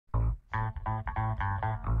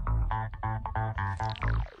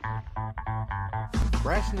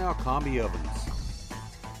Rational Combi Ovens.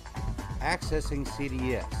 Accessing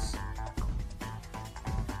CDS.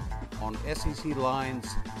 On SCC Line's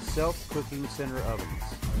self-cooking center ovens.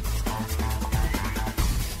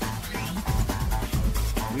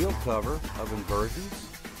 We'll cover oven versions,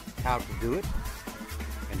 how to do it,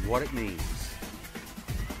 and what it means.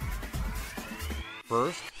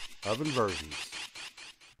 First, oven versions.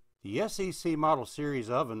 The SCC Model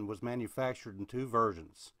Series oven was manufactured in two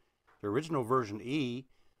versions. The original version E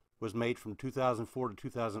was made from 2004 to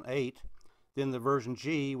 2008, then the version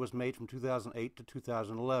G was made from 2008 to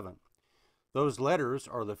 2011. Those letters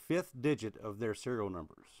are the fifth digit of their serial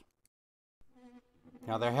numbers.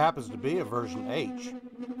 Now there happens to be a version H.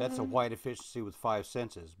 That's a white efficiency with 5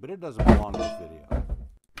 senses, but it doesn't belong in this video.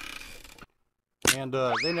 And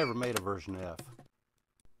they never made a version F.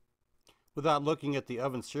 Without looking at the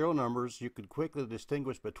oven serial numbers, you could quickly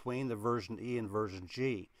distinguish between the version E and version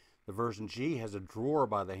G. The version G has a drawer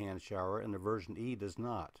by the hand shower and the version E does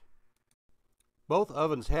not. Both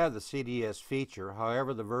ovens have the CDS feature,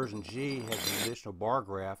 however the version G has an additional bar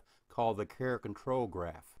graph called the Care Control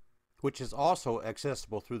Graph, which is also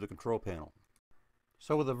accessible through the control panel.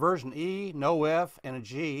 So with a version E, no F, and a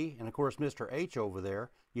G, and of course Mr. H over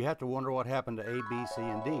there, you have to wonder what happened to A, B, C,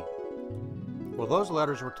 and D. Well, those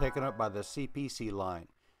letters were taken up by the CPC line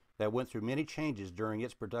that went through many changes during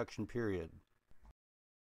its production period.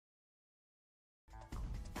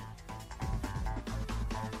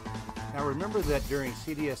 Now remember that during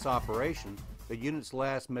CDS operation, the unit's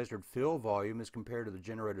last measured fill volume is compared to the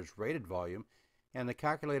generator's rated volume, and the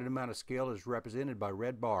calculated amount of scale is represented by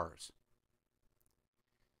red bars.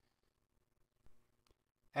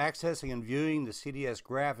 Accessing and viewing the CDS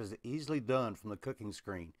graph is easily done from the cooking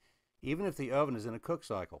screen, even if the oven is in a cook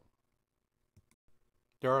cycle.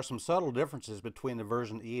 There are some subtle differences between the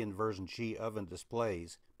version E and version G oven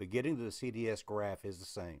displays, but getting to the CDS graph is the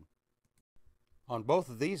same. On both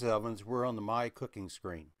of these ovens, we're on the My Cooking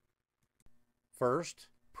screen. First,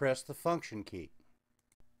 press the function key.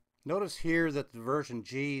 Notice here that the version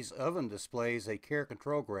G's oven displays a Care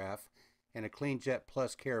Control graph and a CleanJet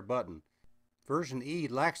Plus Care button. Version E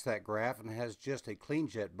lacks that graph and has just a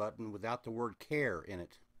CleanJet button without the word Care in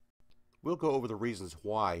it. We'll go over the reasons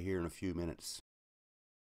why here in a few minutes.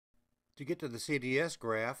 To get to the CDS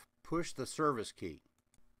graph, push the service key.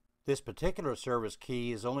 This particular service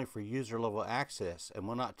key is only for user-level access and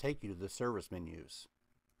will not take you to the service menus.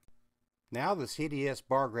 Now the CDS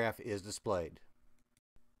bar graph is displayed.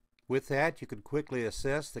 With that, you can quickly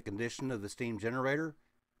assess the condition of the steam generator,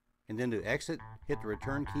 and then to exit, hit the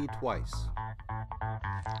return key twice.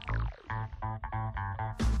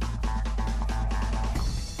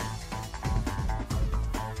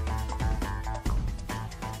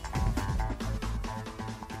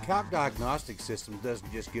 The Diagnostics System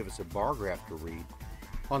doesn't just give us a bar graph to read.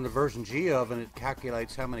 On the version G oven, it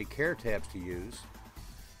calculates how many care tabs to use.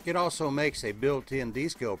 It also makes a built-in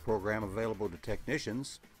descale program available to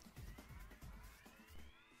technicians.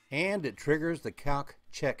 And it triggers the Calc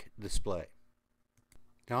Check display.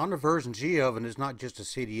 Now on the version G oven is not just a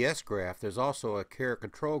CDS graph, there's also a Care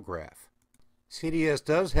Control graph. CDS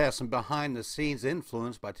does have some behind-the-scenes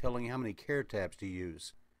influence by telling you how many care tabs to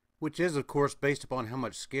use, which is of course based upon how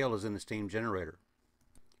much scale is in the steam generator.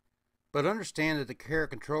 But understand that the Care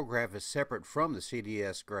Control graph is separate from the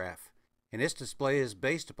CDS graph, and its display is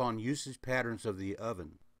based upon usage patterns of the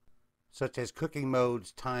oven, such as cooking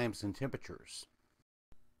modes, times, and temperatures.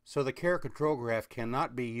 So the Care Control graph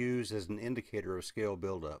cannot be used as an indicator of scale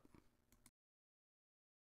buildup.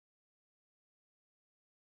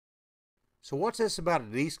 So what's this about a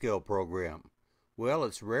descale program? Well,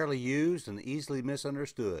 it's rarely used and easily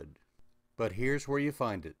misunderstood. But here's where you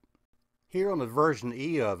find it. Here on the version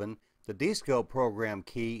E oven, the descale program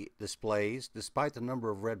key displays despite the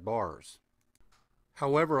number of red bars.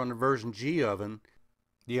 However, on the version G oven,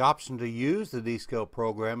 the option to use the descale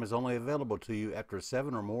program is only available to you after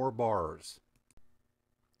 7 or more bars.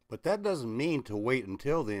 But that doesn't mean to wait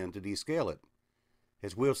until then to descale it.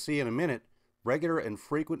 As we'll see in a minute, regular and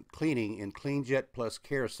frequent cleaning in CleanJet Plus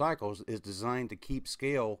Care cycles is designed to keep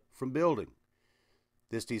scale from building.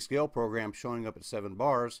 This descale program showing up at 7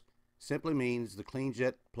 bars simply means the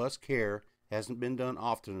CleanJet Plus Care hasn't been done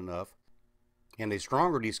often enough, and a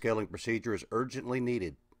stronger descaling procedure is urgently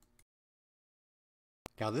needed.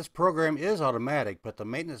 Now this program is automatic, but the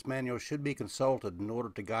maintenance manual should be consulted in order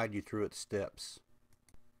to guide you through its steps.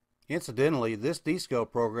 Incidentally, this descale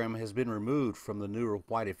program has been removed from the newer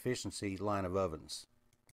white efficiency line of ovens.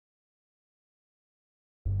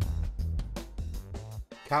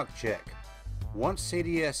 Calc check. Once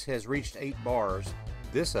CDS has reached 8 bars,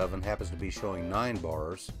 this oven happens to be showing 9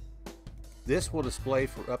 bars, This will display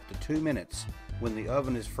for up to 2 minutes when the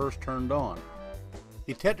oven is first turned on.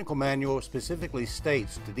 The technical manual specifically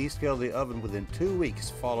states to descale the oven within 2 weeks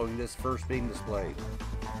following this first being displayed.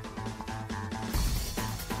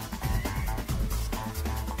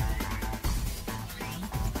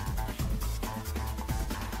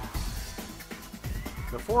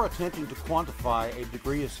 Before attempting to quantify a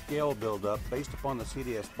degree of scale buildup based upon the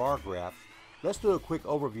CDS bar graph, let's do a quick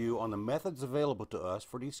overview on the methods available to us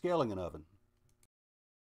for descaling an oven.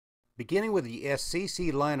 Beginning with the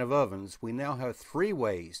SCC line of ovens, we now have 3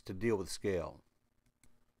 ways to deal with scale.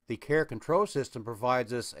 The Care Control System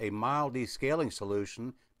provides us a mild descaling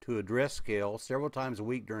solution to address scale several times a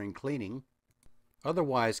week during cleaning.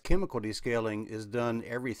 Otherwise, chemical descaling is done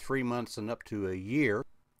every 3 months and up to a year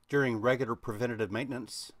during regular preventative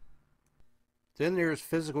maintenance. Then there's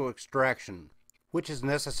physical extraction, which is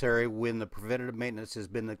necessary when the preventative maintenance has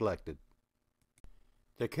been neglected.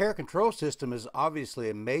 The Care Control System is obviously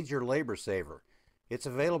a major labor saver. It's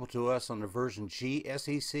available to us on the version G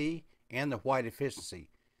SCC and the white efficiency,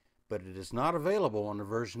 but it is not available on the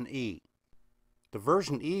version E. The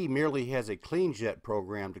version E merely has a clean jet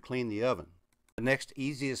program to clean the oven. The next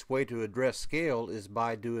easiest way to address scale is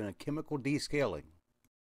by doing a chemical descaling.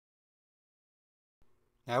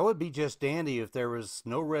 Now, it would be just dandy if there was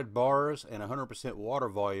no red bars and 100% water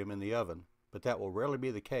volume in the oven, but that will rarely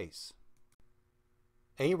be the case.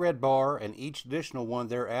 A red bar and each additional one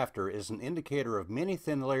thereafter is an indicator of many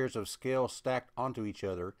thin layers of scale stacked onto each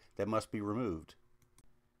other that must be removed.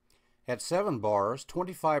 At 7 bars,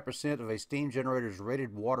 25% of a steam generator's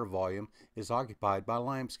rated water volume is occupied by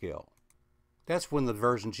limescale. That's when the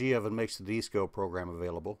version G oven makes the descale program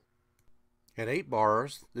available. At 8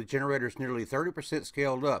 bars, the generator is nearly 30%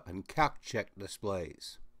 scaled up and calc check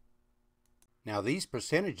displays. Now, these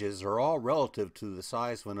percentages are all relative to the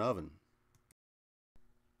size of an oven.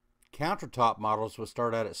 Countertop models will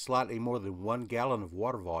start out at slightly more than 1 gallon of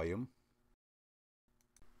water volume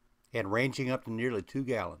and ranging up to nearly 2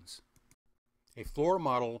 gallons. A floor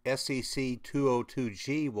model SCC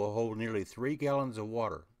 202G will hold nearly 3 gallons of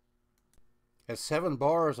water. At 7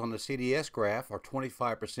 bars on the CDS graph, or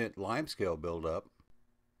 25% limescale buildup,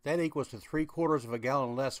 that equals to 3/4 of a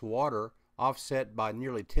gallon less water, offset by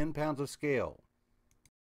nearly 10 pounds of scale.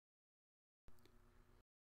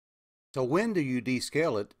 So when do you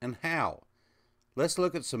descale it, and how? Let's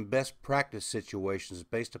look at some best practice situations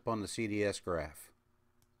based upon the CDS graph.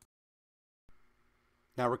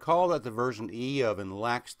 Now, recall that the version E oven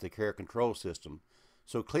lacks the Care Control System,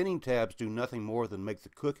 so cleaning tabs do nothing more than make the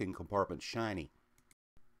cooking compartment shiny.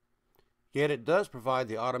 Yet it does provide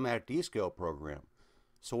the automatic descale program,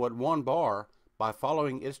 so at 1 bar, by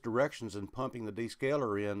following its directions and pumping the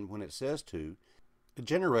descaler in when it says to, the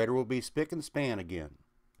generator will be spick and span again.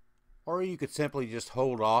 Or you could simply just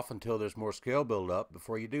hold off until there's more scale buildup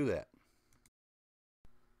before you do that.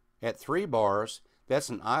 At 3 bars, that's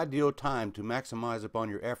an ideal time to maximize upon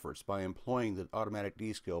your efforts by employing the automatic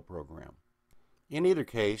descale program. In either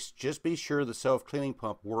case, just be sure the self-cleaning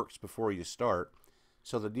pump works before you start,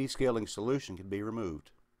 so the descaling solution can be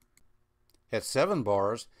removed. At 7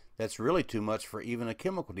 bars, that's really too much for even a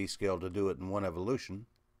chemical descale to do it in one evolution.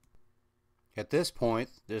 At this point,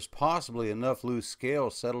 there's possibly enough loose scale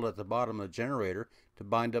settled at the bottom of the generator to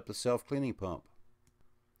bind up the self-cleaning pump.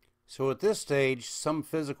 So at this stage, some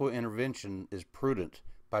physical intervention is prudent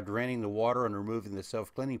by draining the water and removing the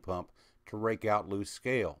self-cleaning pump to rake out loose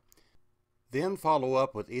scale. Then follow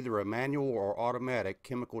up with either a manual or automatic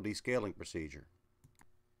chemical descaling procedure.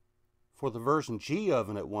 For the version G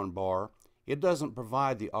oven at 1 bar, it doesn't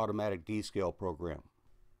provide the automatic descale program.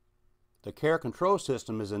 The Care Control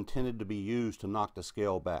System is intended to be used to knock the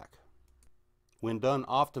scale back. When done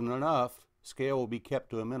often enough, scale will be kept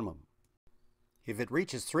to a minimum. If it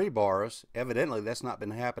reaches 3 bars, evidently that's not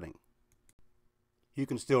been happening. You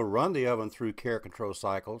can still run the oven through Care Control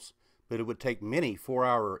cycles, but it would take many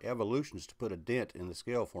 4-hour evolutions to put a dent in the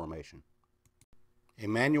scale formation. A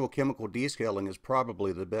manual chemical descaling is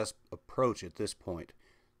probably the best approach at this point.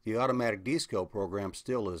 The automatic descale program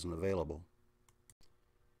still isn't available.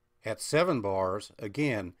 At 7 bars,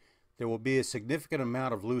 again, there will be a significant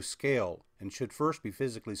amount of loose scale and should first be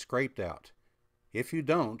physically scraped out. If you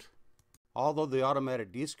don't, although the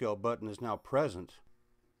automatic descale button is now present,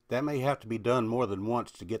 that may have to be done more than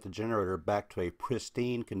once to get the generator back to a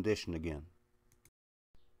pristine condition again.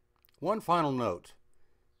 One final note.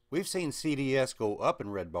 We've seen CDS go up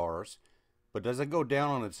in red bars, but does it go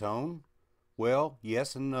down on its own? Well,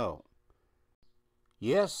 yes and no.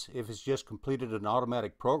 Yes, if it's just completed an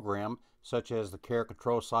automatic program, such as the Care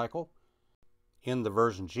Control cycle, in the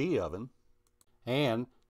version G oven, and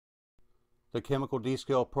the chemical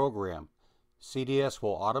descale program, CDS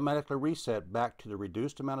will automatically reset back to the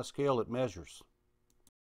reduced amount of scale it measures.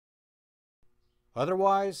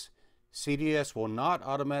 Otherwise, CDS will not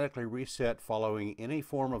automatically reset following any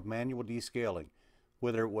form of manual descaling,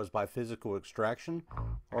 whether it was by physical extraction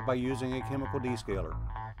or by using a chemical descaler.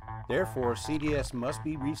 Therefore, CDS must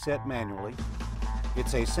be reset manually.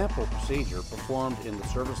 It's a simple procedure performed in the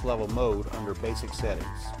service level mode under basic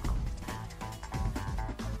settings.